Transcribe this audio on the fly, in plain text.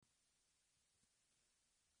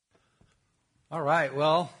All right,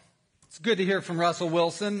 well, it's good to hear from Russell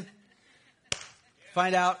Wilson.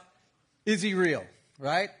 Find out, is he real,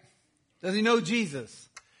 right? Does he know Jesus?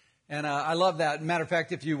 And I love that. Matter of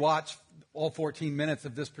fact, if you watch all 14 minutes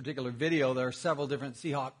of this particular video, there are several different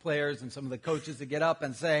Seahawk players and some of the coaches that get up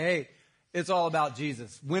and say, hey, it's all about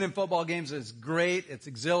Jesus. Winning football games is great, it's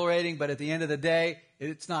exhilarating, but at the end of the day,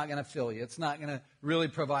 it's not going to fill you. It's not going to really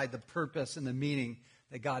provide the purpose and the meaning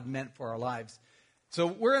that God meant for our lives. So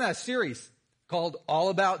we're in a series called All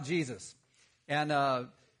About Jesus. And the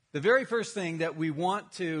very first thing that we want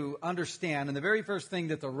to understand, and the very first thing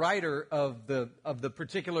that the writer of the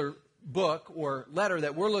particular book or letter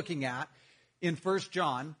that we're looking at in 1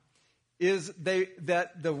 John, is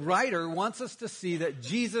that the writer wants us to see that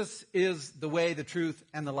Jesus is the way, the truth,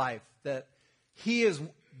 and the life. That He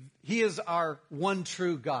is our one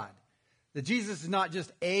true God. That Jesus is not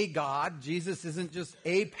just a God. Jesus isn't just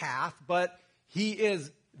a path, but He is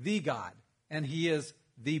the God. And He is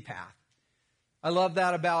the path. I love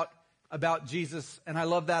that about Jesus, and I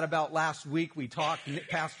love that about last week. We talked,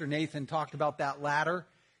 Pastor Nathan talked about that ladder,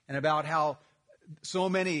 and about how so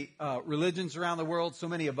many religions around the world, so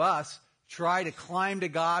many of us, try to climb to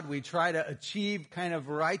God. We try to achieve kind of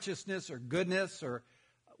righteousness or goodness or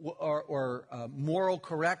moral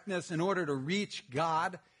correctness in order to reach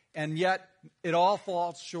God, and yet it all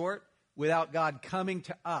falls short without God coming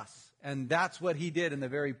to us. And that's what He did in the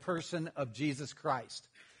very person of Jesus Christ.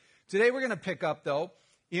 Today we're going to pick up, though,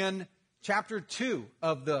 in chapter 2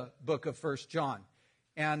 of the book of 1 John.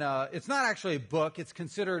 And it's not actually a book. It's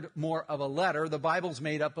considered more of a letter. The Bible's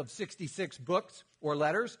made up of 66 books or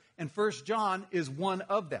letters, and 1 John is one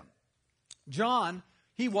of them. John,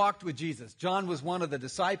 he walked with Jesus. John was one of the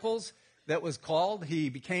disciples that was called. He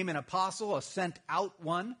became an apostle, a sent out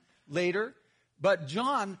one later. But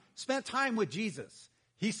John spent time with Jesus.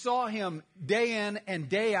 He saw Him day in and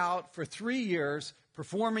day out for 3 years,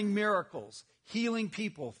 performing miracles, healing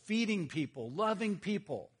people, feeding people, loving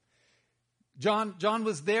people. John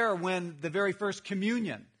was there when the very first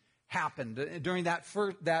communion happened, during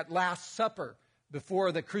that Last Supper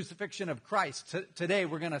before the crucifixion of Christ. Today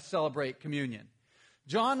we're going to celebrate communion.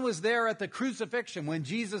 John was there at the crucifixion when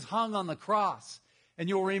Jesus hung on the cross. And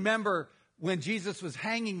you'll remember when Jesus was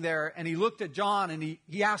hanging there and He looked at John and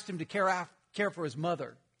he asked him to care for his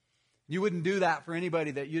mother. You wouldn't do that for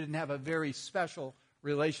anybody that you didn't have a very special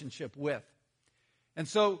relationship with. And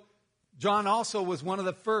so John also was one of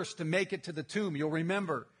the first to make it to the tomb. You'll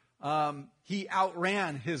remember he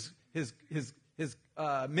outran his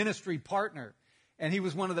ministry partner, and he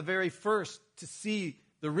was one of the very first to see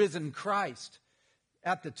the risen Christ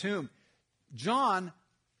at the tomb. John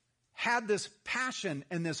had this passion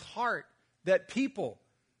and this heart that people,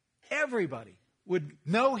 everybody, would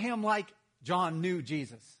know him like John knew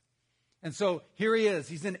Jesus. And so here he is.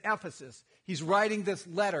 He's in Ephesus. He's writing this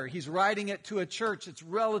letter. He's writing it to a church that's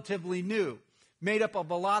relatively new, made up of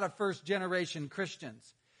a lot of first-generation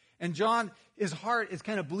Christians. And John, his heart is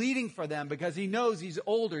kind of bleeding for them because he knows he's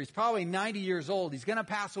older. He's probably 90 years old. He's going to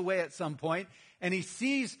pass away at some point. And he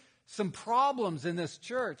sees some problems in this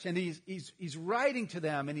church. And he's writing to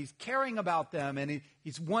them, and he's caring about them. And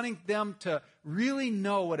he's wanting them to really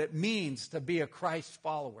know what it means to be a Christ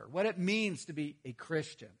follower, what it means to be a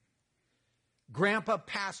Christian. Grandpa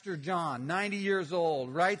Pastor John, 90 years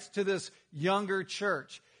old, writes to this younger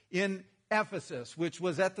church in Ephesus, which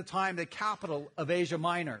was at the time the capital of Asia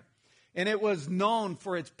Minor. And it was known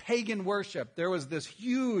for its pagan worship. There was this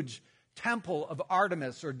huge temple of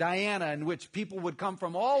Artemis or Diana in which people would come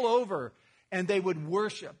from all over and they would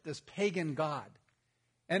worship this pagan god.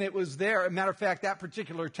 And it was there. As a matter of fact, that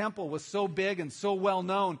particular temple was so big and so well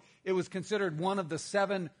known, it was considered one of the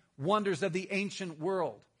 7 wonders of the ancient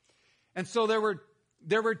world. And so there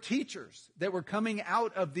were teachers that were coming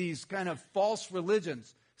out of these kind of false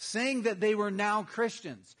religions, saying that they were now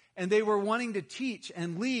Christians, and they were wanting to teach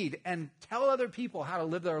and lead and tell other people how to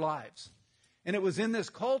live their lives. And it was in this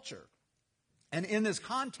culture and in this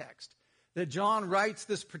context that John writes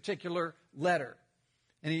this particular letter.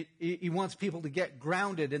 And he wants people to get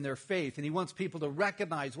grounded in their faith, and he wants people to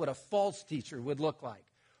recognize what a false teacher would look like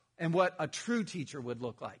and what a true teacher would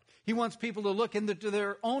look like. He wants people to look into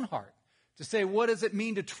their own heart, to say, what does it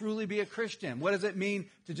mean to truly be a Christian? What does it mean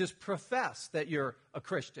to just profess that you're a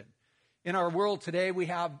Christian? In our world today, we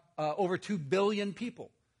have over 2 billion people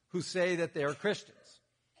who say that they're Christians.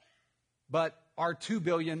 But are 2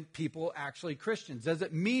 billion people actually Christians? Does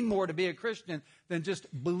it mean more to be a Christian than just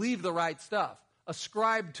believe the right stuff,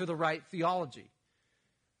 ascribe to the right theology?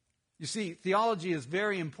 You see, theology is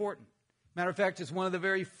very important. Matter of fact, it's one of the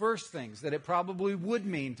very first things that it probably would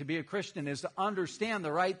mean to be a Christian is to understand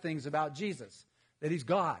the right things about Jesus, that He's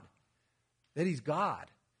God, that he's God,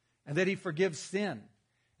 and that he forgives sin,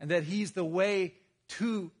 and that he's the way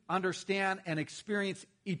to understand and experience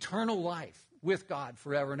eternal life with God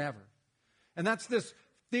forever and ever. And that's this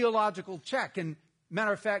theological check. And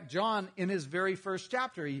matter of fact, John, in his very first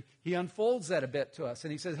chapter, he unfolds that a bit to us.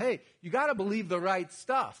 And he says, hey, you got to believe the right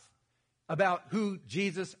stuff about who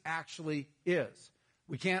Jesus actually is.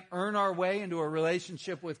 We can't earn our way into a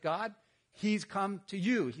relationship with God. He's come to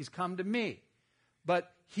you. He's come to me. But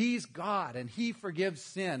he's God, and he forgives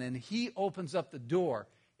sin, and he opens up the door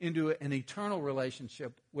into an eternal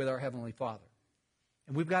relationship with our Heavenly Father.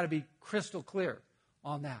 And we've got to be crystal clear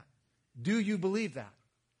on that. Do you believe that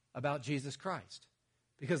about Jesus Christ?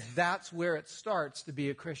 Because that's where it starts to be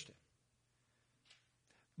a Christian.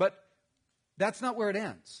 But that's not where it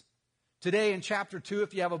ends. Today in chapter 2,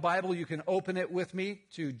 if you have a Bible, you can open it with me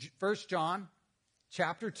to 1 John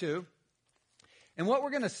chapter 2. And what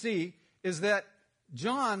we're going to see is that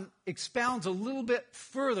John expounds a little bit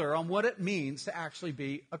further on what it means to actually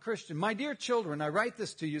be a Christian. My dear children, I write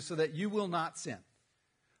this to you so that you will not sin.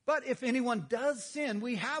 But if anyone does sin,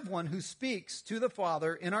 we have one who speaks to the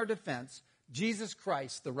Father in our defense, Jesus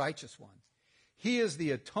Christ, the righteous one. He is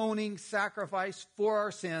the atoning sacrifice for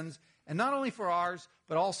our sins, and not only for ours,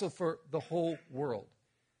 but also for the whole world.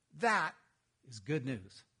 That is good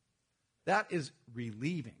news. That is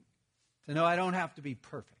relieving. To know I don't have to be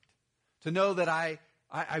perfect. To know that I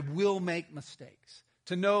will make mistakes.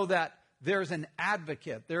 To know that there's an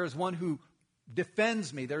advocate. There is one who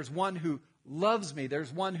defends me. There's one who loves me.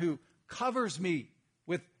 There's one who covers me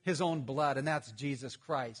with his own blood, and that's Jesus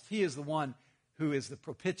Christ. He is the one who is the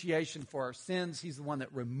propitiation for our sins. He's the one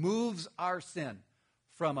that removes our sin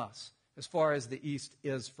from us as far as the east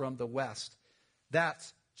is from the west.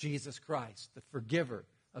 That's Jesus Christ, the forgiver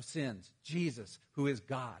of sins. Jesus, who is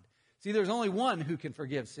God. See, there's only one who can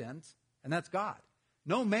forgive sins, and that's God.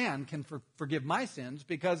 No man can forgive my sins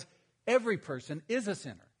because every person is a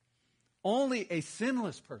sinner. Only a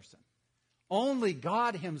sinless person, only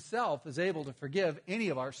God himself is able to forgive any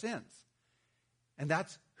of our sins. And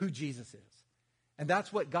that's who Jesus is. And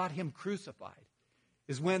that's what got him crucified,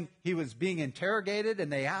 is when he was being interrogated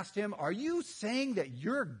and they asked him, are you saying that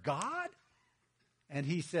you're God? And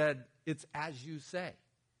he said, it's as you say.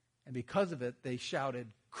 And because of it, they shouted,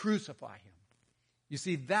 crucify him. You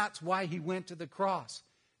see, that's why he went to the cross,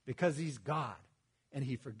 because he's God and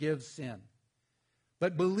he forgives sin.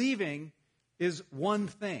 But believing is one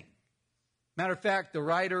thing. Matter of fact, the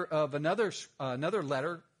writer of another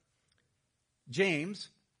letter, James,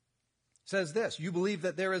 says this: you believe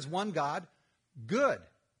that there is one God, good.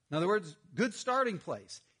 In other words, good starting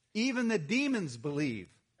place. Even the demons believe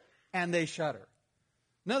and they shudder.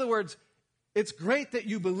 In other words, it's great that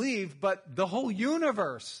you believe, but the whole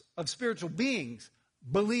universe of spiritual beings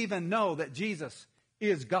believe and know that Jesus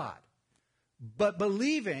is God. But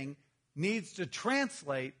believing needs to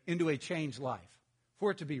translate into a changed life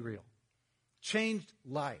for it to be real. Changed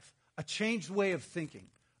life, a changed way of thinking,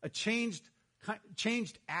 a changed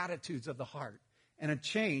attitudes of the heart, and a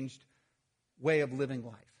changed way of living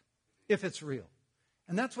life, if it's real.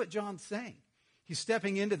 And that's what John's saying. He's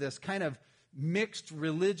stepping into this kind of mixed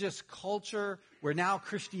religious culture where now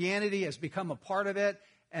Christianity has become a part of it,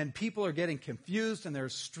 and people are getting confused, and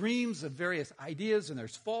there's streams of various ideas, and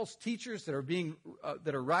there's false teachers that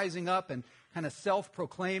are rising up and kind of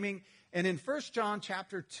self-proclaiming. And in 1 John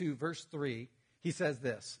chapter 2, verse 3, he says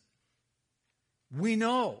this: we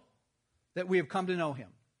know that we have come to know him.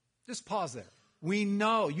 Just pause there. We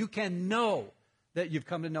know. You can know that you've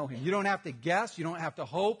come to know him. You don't have to guess. You don't have to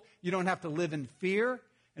hope. You don't have to live in fear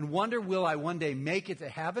and wonder, will I one day make it to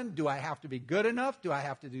heaven? Do I have to be good enough? Do I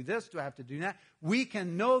have to do this? Do I have to do that? We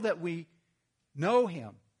can know that we know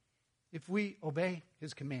him if we obey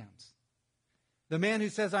his commands. The man who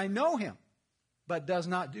says, I know him, but does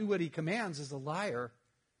not do what he commands is a liar,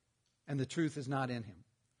 and the truth is not in him.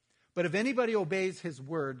 But if anybody obeys his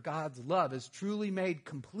word, God's love is truly made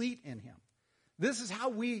complete in him. This is how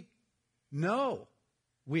we know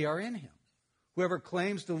we are in him. Whoever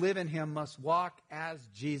claims to live in him must walk as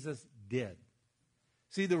Jesus did.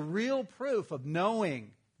 See, the real proof of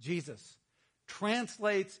knowing Jesus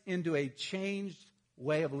translates into a changed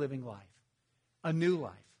way of living life, a new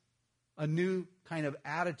life, a new kind of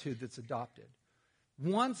attitude that's adopted.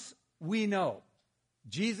 Once we know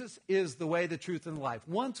Jesus is the way, the truth, and the life,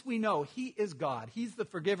 once we know he is God, he's the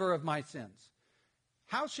forgiver of my sins,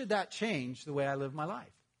 how should that change the way I live my life?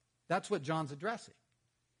 That's what John's addressing.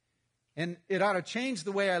 And it ought to change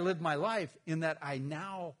the way I live my life in that I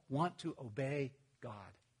now want to obey God.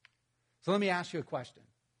 So let me ask you a question.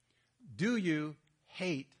 Do you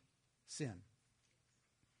hate sin?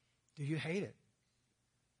 Do you hate it?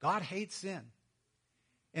 God hates sin.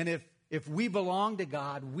 And if we belong to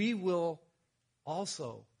God, we will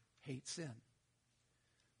also hate sin.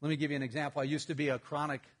 Let me give you an example. I used to be a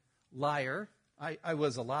chronic liar. I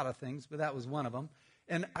was a lot of things, but that was one of them.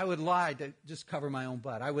 And I would lie to just cover my own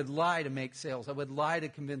butt. I would lie to make sales. I would lie to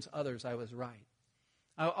convince others I was right.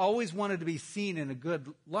 I always wanted to be seen in a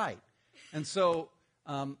good light. And so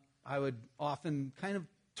I would often kind of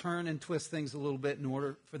turn and twist things a little bit in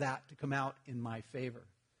order for that to come out in my favor.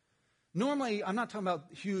 Normally, I'm not talking about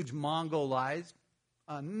huge Mongo lies.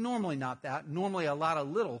 Normally not that. Normally a lot of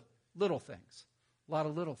little things. A lot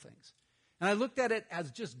of little things. And I looked at it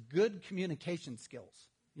as just good communication skills,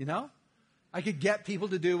 you know? I could get people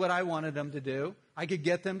to do what I wanted them to do. I could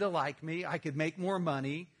get them to like me. I could make more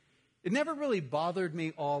money. It never really bothered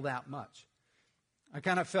me all that much. I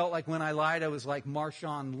kind of felt like when I lied, I was like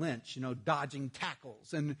Marshawn Lynch, you know, dodging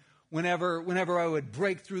tackles. And whenever I would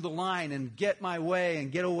break through the line and get my way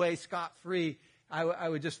and get away scot-free, I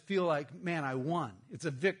would just feel like, man, I won. It's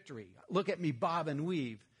a victory. Look at me bob and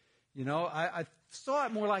weave. You know, I saw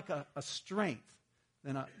it more like a strength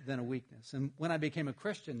than a weakness. And when I became a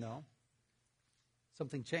Christian, though,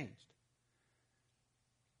 something changed.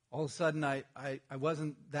 All of a sudden, I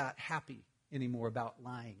wasn't that happy anymore about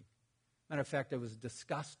lying. Matter of fact, I was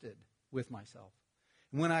disgusted with myself.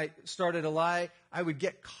 And when I started to lie, I would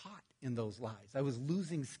get caught in those lies. I was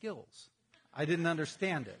losing skills. I didn't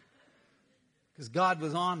understand it because God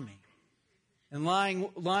was on me. And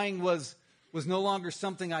lying was no longer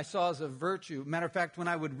something I saw as a virtue. Matter of fact, when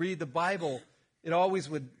I would read the Bible, it always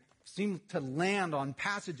would seem to land on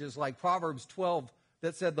passages like Proverbs 12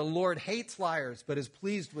 that said, the Lord hates liars, but is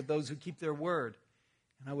pleased with those who keep their word.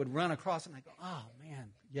 And I would run across it and I go, oh man,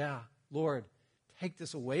 yeah, Lord, take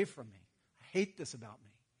this away from me. I hate this about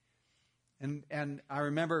me. And I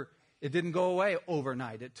remember it didn't go away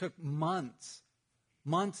overnight. It took months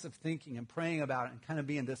of thinking and praying about it and kind of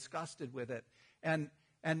being disgusted with it. And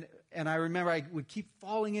I remember I would keep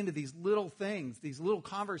falling into these little things, these little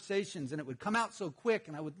conversations, and it would come out so quick,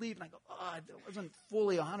 and I would leave, and I go, oh, it wasn't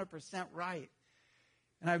fully 100% right.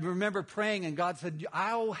 And I remember praying, and God said,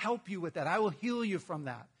 I'll help you with that. I will heal you from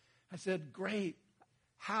that. I said, great.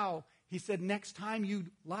 How? He said, next time you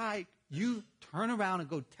lie, you turn around and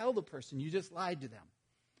go tell the person you just lied to them.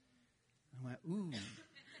 I went, ooh.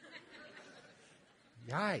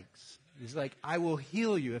 Yikes. He's like, I will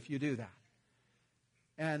heal you if you do that.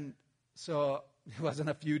 And so it wasn't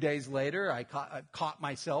a few days later, I caught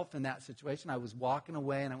myself in that situation. I was walking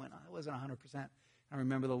away, and I went, I wasn't 100%. I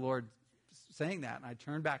remember the Lord saying that, and I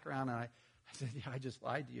turned back around, and I said, yeah, I just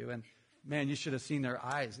lied to you. And man, you should have seen their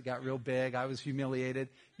eyes. It got real big. I was humiliated.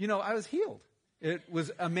 You know, I was healed. It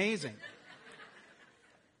was amazing.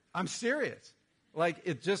 I'm serious. Like,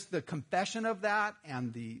 it's just the confession of that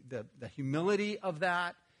and the humility of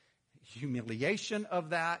that, humiliation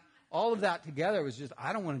of that, all of that together was just,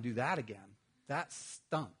 I don't want to do that again. That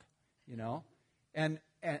stunk, you know? And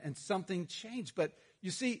something changed. But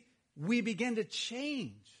you see, we begin to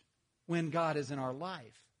change when God is in our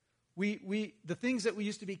life. The things that we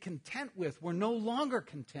used to be content with, we're no longer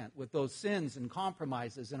content with those sins and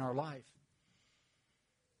compromises in our life.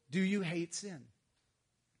 Do you hate sin?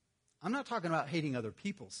 I'm not talking about hating other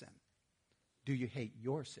people's sin. Do you hate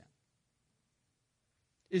your sin?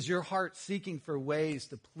 Is your heart seeking for ways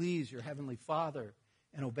to please your Heavenly Father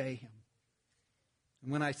and obey Him?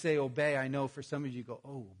 And when I say obey, I know for some of you go,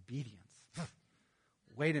 oh, obedience.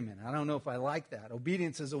 Wait a minute, I don't know if I like that.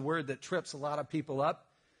 Obedience is a word that trips a lot of people up.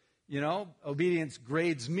 You know, obedience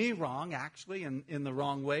grades me wrong, actually, in the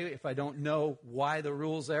wrong way, if I don't know why the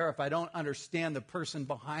rule's there, if I don't understand the person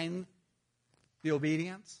behind the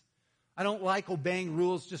obedience. I don't like obeying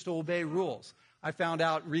rules just to obey rules. I found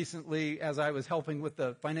out recently, as I was helping with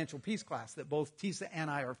the financial peace class, that both Tisa and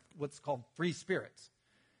I are what's called free spirits.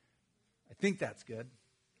 I think that's good.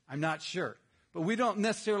 I'm not sure. But we don't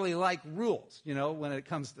necessarily like rules, you know, when it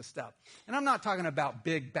comes to stuff. And I'm not talking about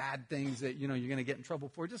big, bad things that, you know, you're going to get in trouble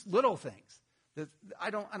for. Just little things. That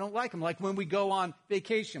I don't like them. Like when we go on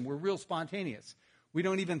vacation, we're real spontaneous. We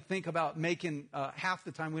don't even think about making, half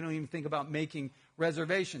the time, we don't even think about making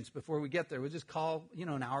reservations before we get there. We just call, you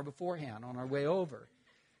know, an hour beforehand on our way over.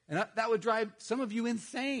 And that would drive some of you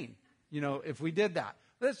insane, you know, if we did that.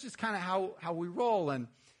 But that's just kind of how we roll. And,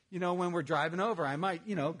 you know, when we're driving over, I might,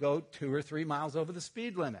 you know, go 2 or 3 miles over the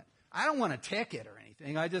speed limit. I don't want a ticket or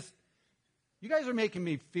anything. You guys are making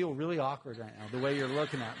me feel really awkward right now, the way you're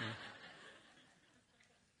looking at me.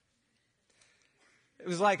 It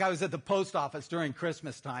was like I was at the post office during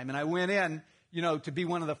Christmas time, and I went in, to be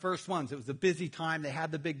one of the first ones. It was a busy time. They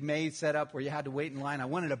had the big maze set up where you had to wait in line. I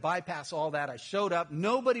wanted to bypass all that. I showed up.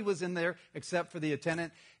 Nobody was in there except for the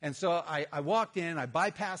attendant. And so I walked in. I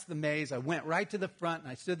bypassed the maze. I went right to the front,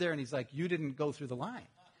 and I stood there, and he's like, you didn't go through the line.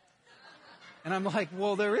 And I'm like,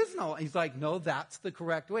 well, there is no. He's like, no, that's the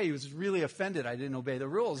correct way. He was really offended I didn't obey the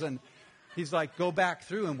rules. And he's like, go back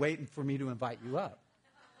through and wait for me to invite you up.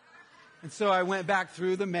 And so I went back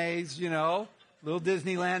through the maze, little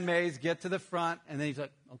Disneyland maze, get to the front, and then he's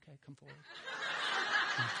like, okay, come forward.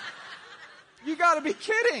 You got to be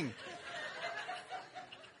kidding.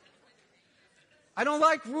 I don't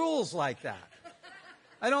like rules like that.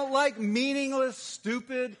 I don't like meaningless,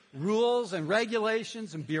 stupid rules and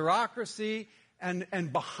regulations and bureaucracy,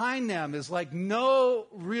 and behind them is like no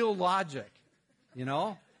real logic,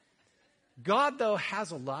 God, though,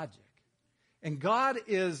 has a logic. And God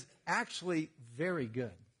is actually very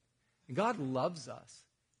good. And God loves us.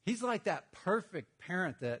 He's like that perfect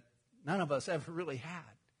parent that none of us ever really had.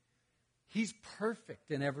 He's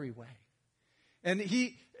perfect in every way. And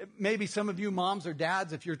maybe some of you moms or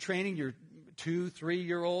dads, if you're training your 2,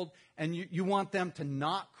 3-year-old, and you want them to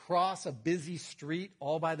not cross a busy street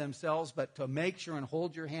all by themselves, but to make sure and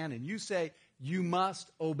hold your hand, and you say, you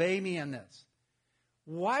must obey me in this.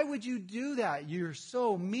 Why would you do that? You're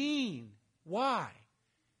so mean. Why?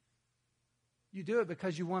 You do it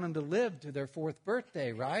because you want them to live to their 4th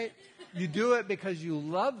birthday, right? You do it because you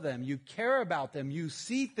love them. You care about them. You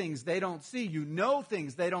see things they don't see. You know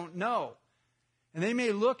things they don't know. And they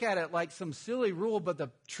may look at it like some silly rule, but the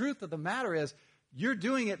truth of the matter is you're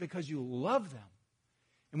doing it because you love them.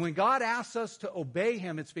 And when God asks us to obey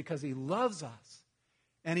him, it's because he loves us.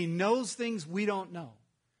 And he knows things we don't know.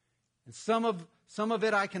 And some of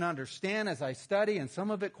it I can understand as I study, and some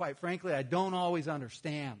of it, quite frankly, I don't always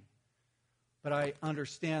understand. But I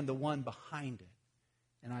understand the one behind it.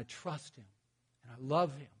 And I trust him. And I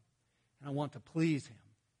love him. And I want to please him.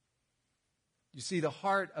 You see, the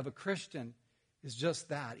heart of a Christian is just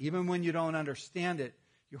that. Even when you don't understand it,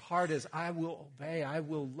 your heart is, I will obey. I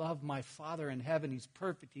will love my Father in heaven. He's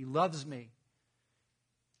perfect. He loves me.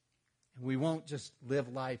 And we won't just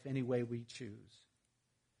live life any way we choose.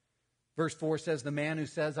 Verse 4 says, the man who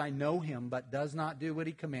says, I know him, but does not do what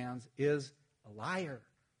he commands is a liar.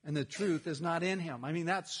 And the truth is not in him. I mean,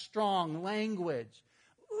 that's strong language.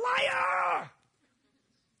 Liar! I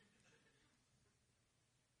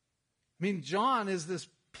mean, John is this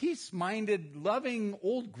peace-minded, loving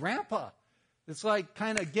old grandpa. It's like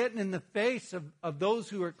kind of getting in the face of those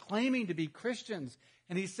who are claiming to be Christians.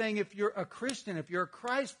 And he's saying, if you're a Christian, if you're a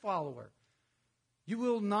Christ follower, you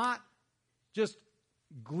will not just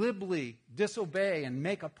glibly disobey and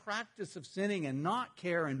make a practice of sinning and not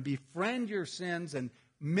care and befriend your sins and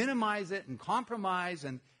minimize it and compromise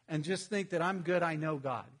and just think that I'm good, I know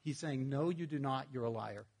God. He's saying, no, you do not, you're a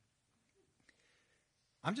liar.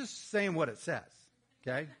 I'm just saying what it says,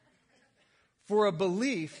 okay? For a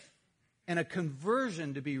belief and a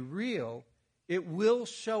conversion to be real, it will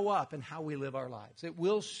show up in how we live our lives. It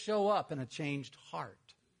will show up in a changed heart.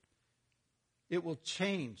 It will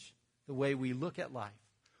change the way we look at life.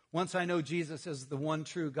 Once I know Jesus as the one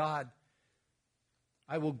true God,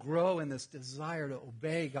 I will grow in this desire to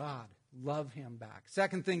obey God, love him back.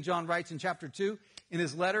 Second thing John writes in chapter 2 in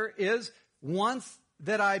his letter is, once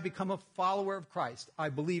that I become a follower of Christ, I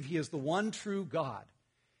believe he is the one true God.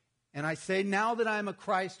 And I say, now that I'm a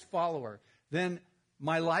Christ follower, then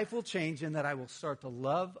my life will change in that I will start to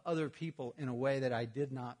love other people in a way that I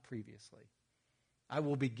did not previously. I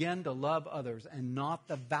will begin to love others and not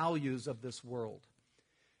the values of this world.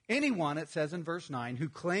 Anyone, it says in verse 9, who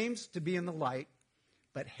claims to be in the light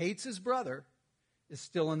but hates his brother is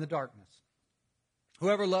still in the darkness.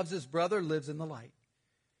 Whoever loves his brother lives in the light,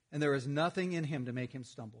 and there is nothing in him to make him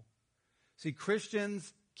stumble. See,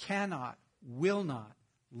 Christians cannot, will not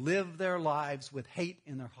live their lives with hate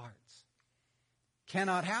in their hearts.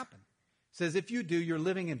 Cannot happen. It says if you do, you're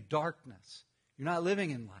living in darkness. You're not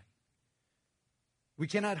living in light. We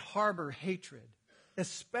cannot harbor hatred,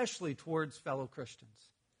 especially towards fellow Christians.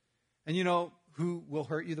 And you know who will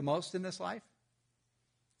hurt you the most in this life?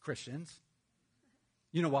 Christians.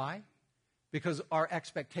 You know why? Because our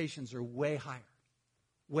expectations are way higher.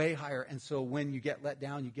 Way higher. And so when you get let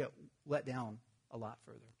down, you get let down a lot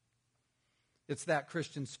further. It's that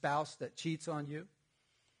Christian spouse that cheats on you.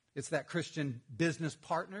 It's that Christian business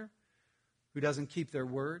partner who doesn't keep their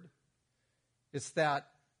word. It's that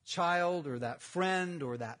child or that friend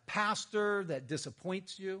or that pastor that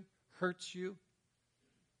disappoints you, hurts you,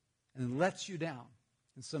 and lets you down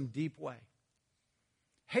in some deep way.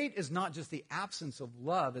 Hate is not just the absence of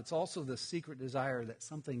love. It's also the secret desire that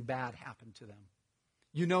something bad happened to them.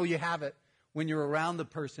 You know you have it when you're around the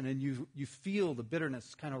person and you feel the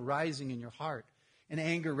bitterness kind of rising in your heart, and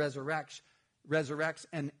anger resurrects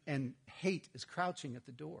and hate is crouching at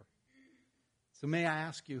the door. So may I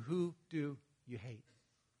ask you, who do you hate?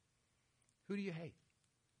 Who do you hate?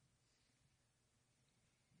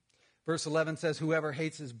 Verse 11 says, whoever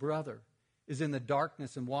hates his brother is in the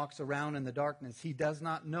darkness and walks around in the darkness. He does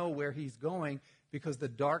not know where he's going because the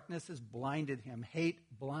darkness has blinded him. Hate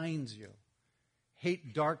blinds you.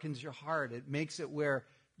 Hate darkens your heart. It makes it where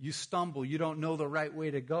you stumble. You don't know the right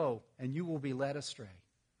way to go, and you will be led astray.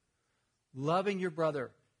 Loving your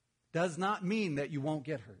brother does not mean that you won't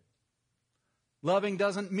get hurt. Loving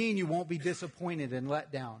doesn't mean you won't be disappointed and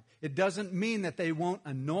let down. It doesn't mean that they won't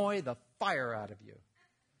annoy the fire out of you.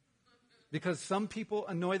 Because some people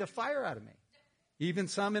annoy the fire out of me. Even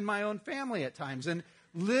some in my own family at times. And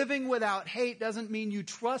living without hate doesn't mean you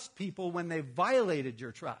trust people when they've violated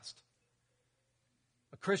your trust.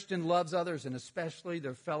 A Christian loves others, and especially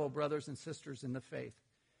their fellow brothers and sisters in the faith.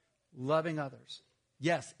 Loving others.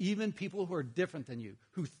 Yes, even people who are different than you,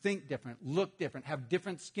 who think different, look different, have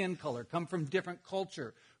different skin color, come from different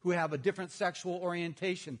culture, who have a different sexual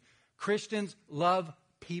orientation. Christians love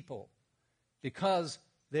people because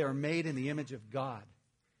they are made in the image of God.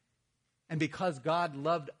 And because God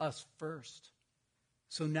loved us first.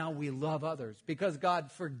 So now we love others. Because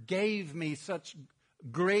God forgave me such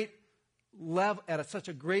great level, at such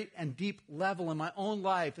a great and deep level in my own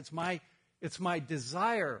life. It's my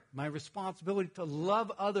desire, my responsibility to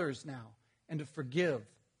love others now and to forgive.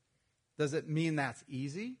 Does it mean that's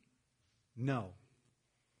easy? No.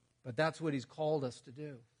 But that's what he's called us to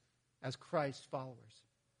do as Christ followers.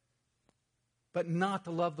 But not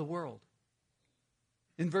to love the world.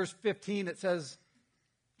 In verse 15 it says,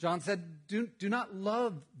 John said, do not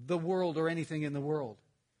love the world or anything in the world.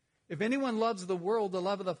 If anyone loves the world, the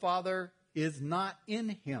love of the Father is not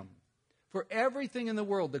in him. For everything in the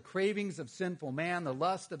world, the cravings of sinful man, the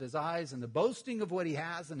lust of his eyes, and the boasting of what he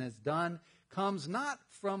has and has done, comes not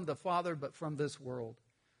from the Father, but from this world.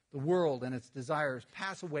 The world and its desires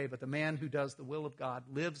pass away, but the man who does the will of God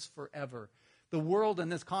lives forever. The world in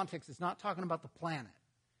this context is not talking about the planet.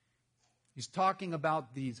 He's talking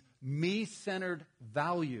about these me-centered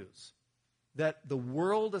values that the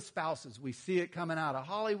world espouses. We see it coming out of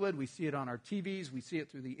Hollywood. We see it on our TVs. We see it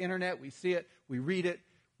through the internet. We see it. We read it.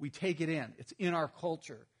 We take it in. It's in our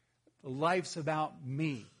culture. The life's about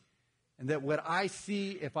me. And that what I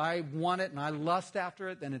see, if I want it and I lust after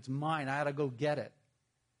it, then it's mine. I ought to go get it.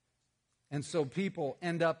 And so people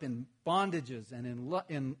end up in bondages and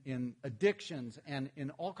in addictions and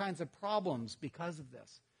in all kinds of problems because of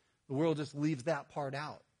this. The world just leaves that part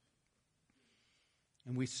out.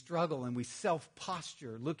 And we struggle and we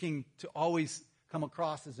self-posture, looking to always come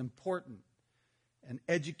across as important and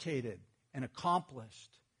educated and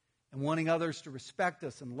accomplished and wanting others to respect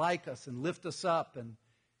us and like us and lift us up.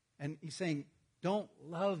 And he's saying, don't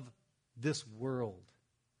love this world.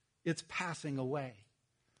 It's passing away.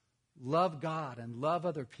 Love God and love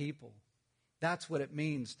other people. That's what it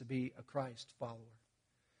means to be a Christ follower.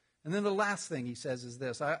 And then the last thing he says is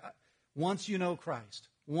this. Once you know Christ,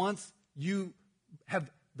 once you have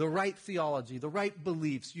the right theology, the right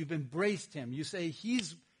beliefs, you've embraced him, you say,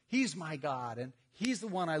 he's my God, and he's the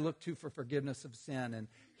one I look to for forgiveness of sin, and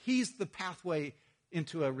he's the pathway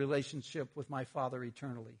into a relationship with my Father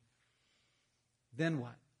eternally. Then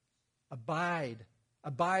what?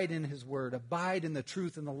 Abide in his word. Abide in the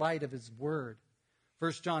truth and the light of his word.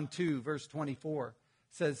 1 John 2, verse 24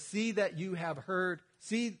 says, see that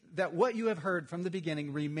what you have heard from the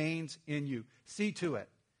beginning remains in you. See to it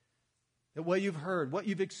that what you've heard, what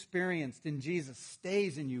you've experienced in Jesus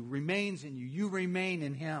stays in you, remains in you. You remain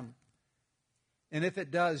in him. And if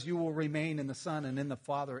it does, you will remain in the Son and in the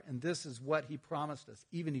Father. And this is what he promised us,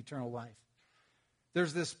 even eternal life.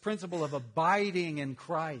 There's this principle of abiding in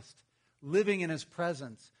Christ, living in his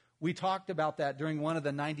presence. We talked about that during one of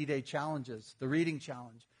the 90-day challenges, the reading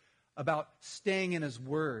challenge, about staying in his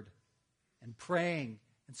word and praying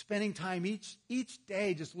and spending time each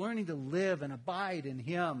day just learning to live and abide in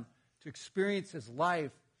him, to experience his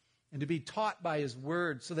life and to be taught by his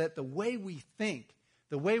word so that the way we think,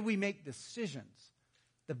 the way we make decisions,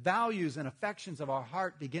 the values and affections of our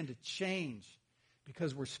heart begin to change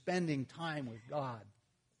because we're spending time with God.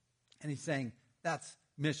 And he's saying that's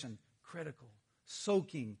mission critical,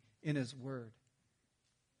 soaking in his word.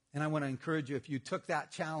 And I want to encourage you, if you took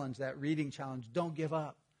that challenge, that reading challenge, don't give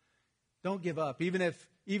up. Don't give up. Even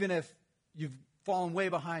if you've fallen way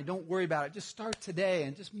behind, don't worry about it. Just start today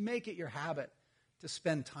and just make it your habit to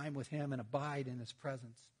spend time with him and abide in his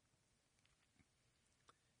presence.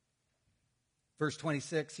 Verse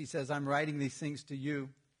 26, he says, I'm writing these things to you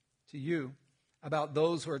to you about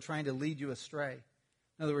those who are trying to lead you astray.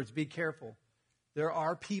 In other words, be careful. There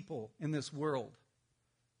are people in this world.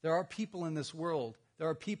 There are people in this world. There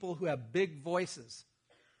are people who have big voices,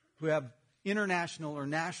 who have international or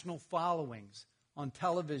national followings on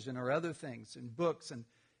television or other things, in books. And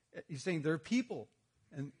he's saying there are people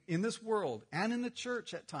in this world and in the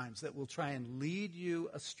church at times that will try and lead you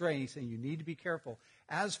astray. And he's saying you need to be careful.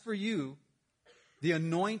 As for you, the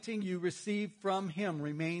anointing you receive from him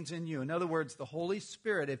remains in you. In other words, the Holy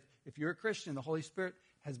Spirit, if you're a Christian, the Holy Spirit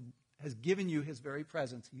has given you his very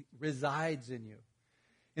presence. He resides in you.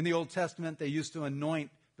 In the Old Testament, they used to anoint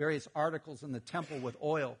various articles in the temple with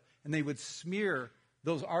oil, and they would smear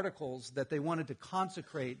those articles that they wanted to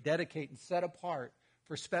consecrate, dedicate, and set apart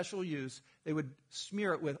for special use. They would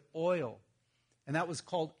smear it with oil, and that was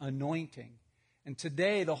called anointing. And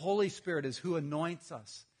today, the Holy Spirit is who anoints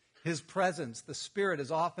us. His presence, the Spirit,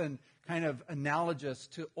 is often kind of analogous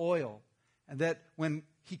to oil, and that when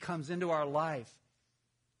he comes into our life,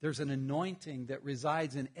 there's an anointing that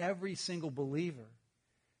resides in every single believer.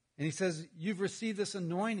 And he says, you've received this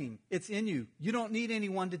anointing. It's in you. You don't need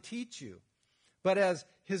anyone to teach you. But as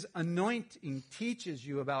his anointing teaches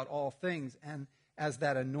you about all things, and as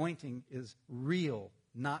that anointing is real,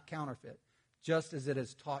 not counterfeit, just as it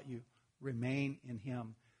has taught you, remain in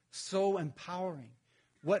him. So empowering.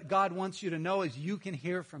 What God wants you to know is you can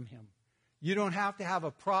hear from him. You don't have to have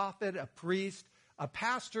a prophet, a priest, a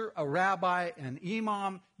pastor, a rabbi, an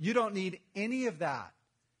imam. You don't need any of that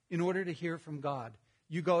in order to hear from God.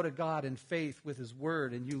 You go to God in faith with his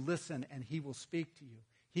word, and you listen, and he will speak to you.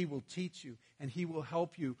 He will teach you, and he will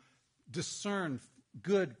help you discern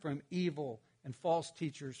good from evil and false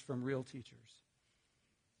teachers from real teachers.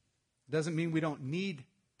 Doesn't mean we don't need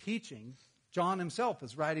teaching. John himself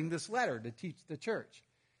is writing this letter to teach the church.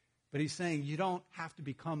 But he's saying you don't have to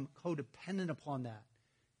become codependent upon that.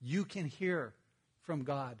 You can hear from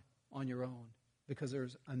God on your own because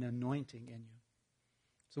there's an anointing in you.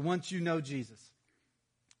 So once you know Jesus,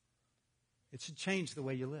 it should change the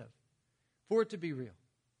way you live. For it to be real,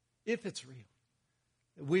 if it's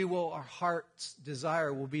real, our heart's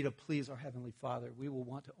desire will be to please our Heavenly Father. We will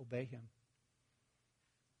want to obey him.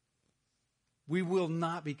 We will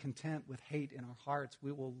not be content with hate in our hearts.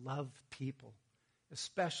 We will love people,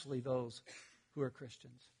 especially those who are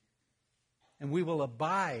Christians. And we will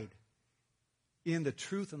abide in the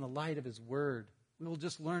truth and the light of his word. We will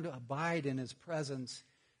just learn to abide in his presence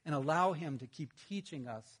and allow him to keep teaching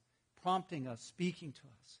us, prompting us, speaking to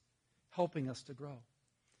us, helping us to grow.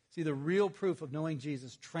 See, the real proof of knowing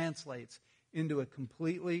Jesus translates into a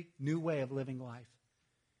completely new way of living life.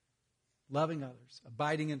 Loving others,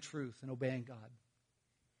 abiding in truth, and obeying God.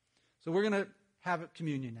 So we're going to have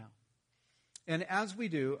communion now. And as we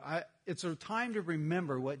do, it's a time to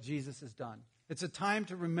remember what Jesus has done. It's a time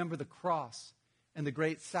to remember the cross and the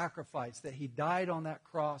great sacrifice that he died on that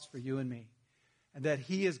cross for you and me. And that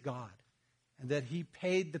he is God. And that he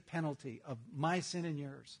paid the penalty of my sin and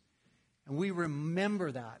yours. And we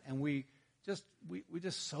remember that. And we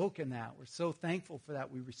just soak in that. We're so thankful for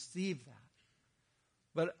that. We receive that.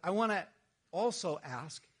 But I want to also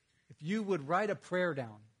ask if you would write a prayer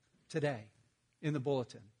down today in the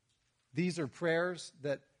bulletin. These are prayers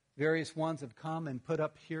that various ones have come and put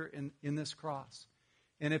up here in this cross.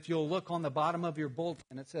 And if you'll look on the bottom of your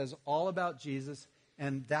bulletin, it says all about Jesus.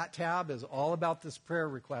 And that tab is all about this prayer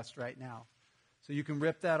request right now. So you can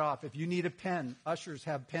rip that off. If you need a pen, ushers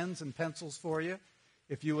have pens and pencils for you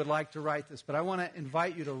if you would like to write this. But I want to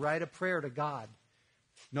invite you to write a prayer to God.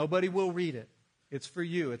 Nobody will read it. It's for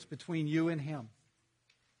you. It's between you and him.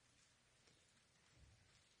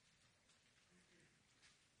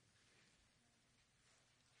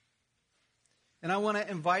 And I want to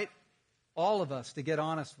invite all of us to get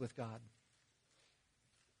honest with God.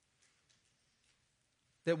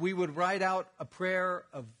 That we would write out a prayer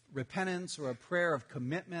of repentance or a prayer of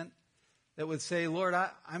commitment that would say, Lord,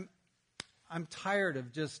 I'm tired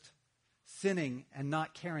of just sinning and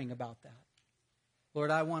not caring about that.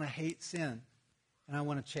 Lord, I want to hate sin and I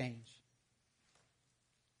want to change.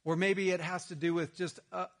 Or maybe it has to do with just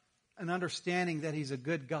an understanding that he's a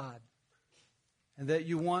good God. And that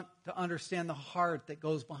you want to understand the heart that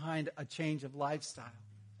goes behind a change of lifestyle.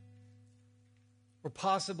 Or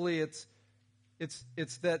possibly it's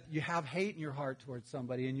that you have hate in your heart towards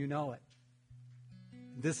somebody and you know it.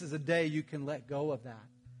 This is a day you can let go of that.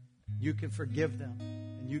 You can forgive them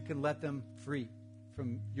and you can let them free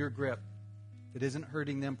from your grip. That isn't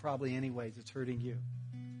hurting them probably anyways, it's hurting you.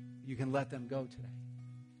 You can let them go today.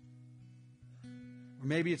 Or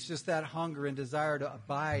maybe it's just that hunger and desire to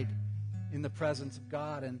abide in the presence of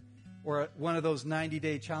God, or one of those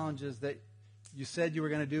 90-day challenges that you said you were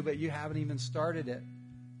going to do, but you haven't even started it.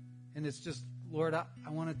 And it's just, Lord, I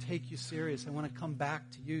want to take you serious. I want to come back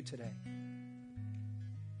to you today.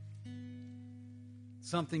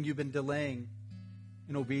 Something you've been delaying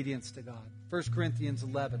in obedience to God. 1 Corinthians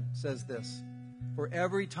 11 says this, for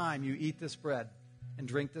every time you eat this bread and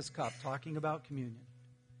drink this cup, talking about communion,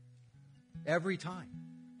 every time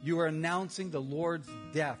you are announcing the Lord's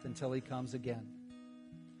death until he comes again.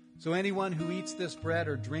 So anyone who eats this bread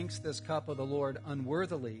or drinks this cup of the Lord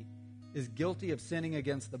unworthily is guilty of sinning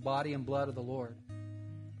against the body and blood of the Lord.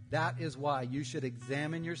 That is why you should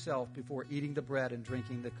examine yourself before eating the bread and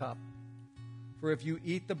drinking the cup. For if you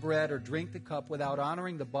eat the bread or drink the cup without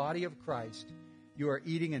honoring the body of Christ, you are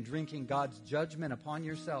eating and drinking God's judgment upon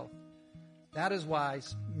yourself. That is why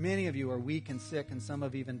many of you are weak and sick, and some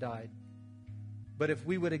have even died. But if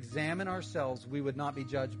we would examine ourselves, we would not be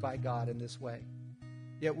judged by God in this way.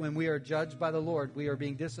 Yet when we are judged by the Lord, we are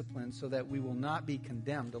being disciplined so that we will not be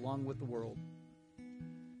condemned along with the world.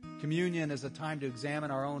 Communion is a time to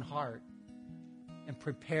examine our own heart and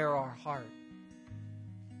prepare our heart.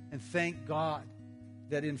 And thank God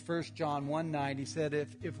that in 1 John 1:9, he said,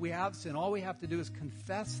 if we have sin, all we have to do is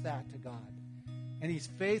confess that to God. And he's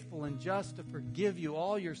faithful and just to forgive you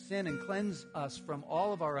all your sin and cleanse us from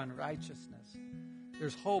all of our unrighteousness.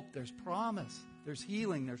 There's hope, there's promise, there's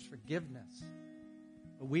healing, there's forgiveness.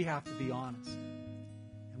 But we have to be honest.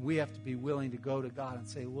 And we have to be willing to go to God and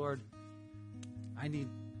say, Lord, I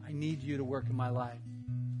need you to work in my life.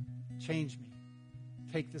 Change me.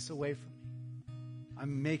 Take this away from me.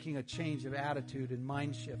 I'm making a change of attitude and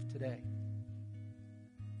mind shift today.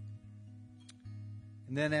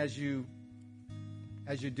 And then as you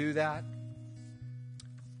do that,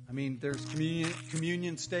 there's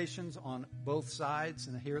communion stations on both sides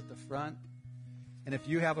and here at the front. And if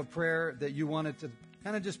you have a prayer that you wanted to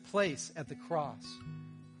kind of just place at the cross,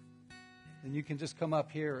 then you can just come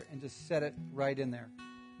up here and just set it right in there.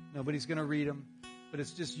 Nobody's going to read them, but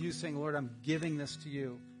it's just you saying, Lord, I'm giving this to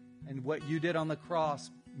you. And what you did on the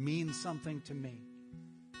cross means something to me.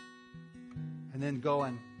 And then go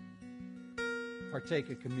and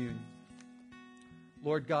partake of communion.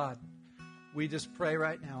 Lord God, we just pray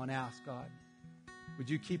right now and ask, God, would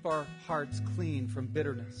you keep our hearts clean from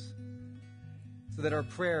bitterness so that our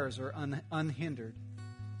prayers are unhindered?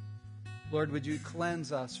 Lord, would you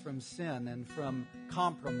cleanse us from sin and from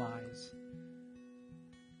compromise?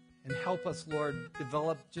 And help us, Lord,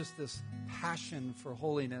 develop just this passion for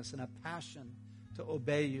holiness and a passion to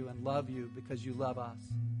obey you and love you because you love us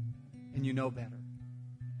and you know better.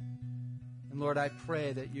 And Lord, I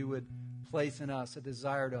pray that you would place in us a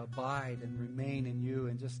desire to abide and remain in you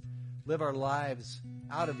and just live our lives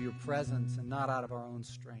out of your presence and not out of our own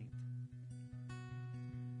strength.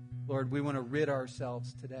 Lord, we want to rid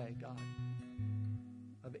ourselves today, God,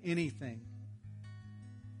 of anything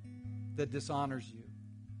that dishonors you.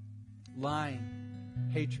 Lying,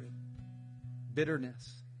 hatred,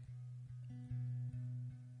 bitterness,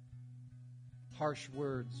 harsh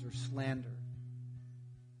words or slander,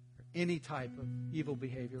 or any type of evil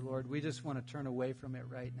behavior, Lord. We just want to turn away from it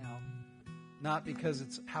right now. Not because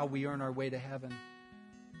it's how we earn our way to heaven,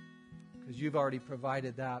 because you've already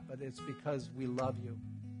provided that, but it's because we love you.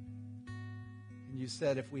 And you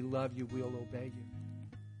said if we love you, we'll obey you.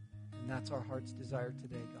 And that's our heart's desire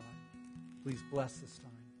today, God. Please bless this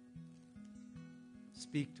time.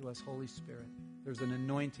 Speak to us, Holy Spirit. There's an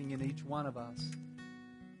anointing in each one of us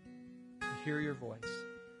to hear your voice.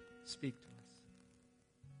 Speak to us.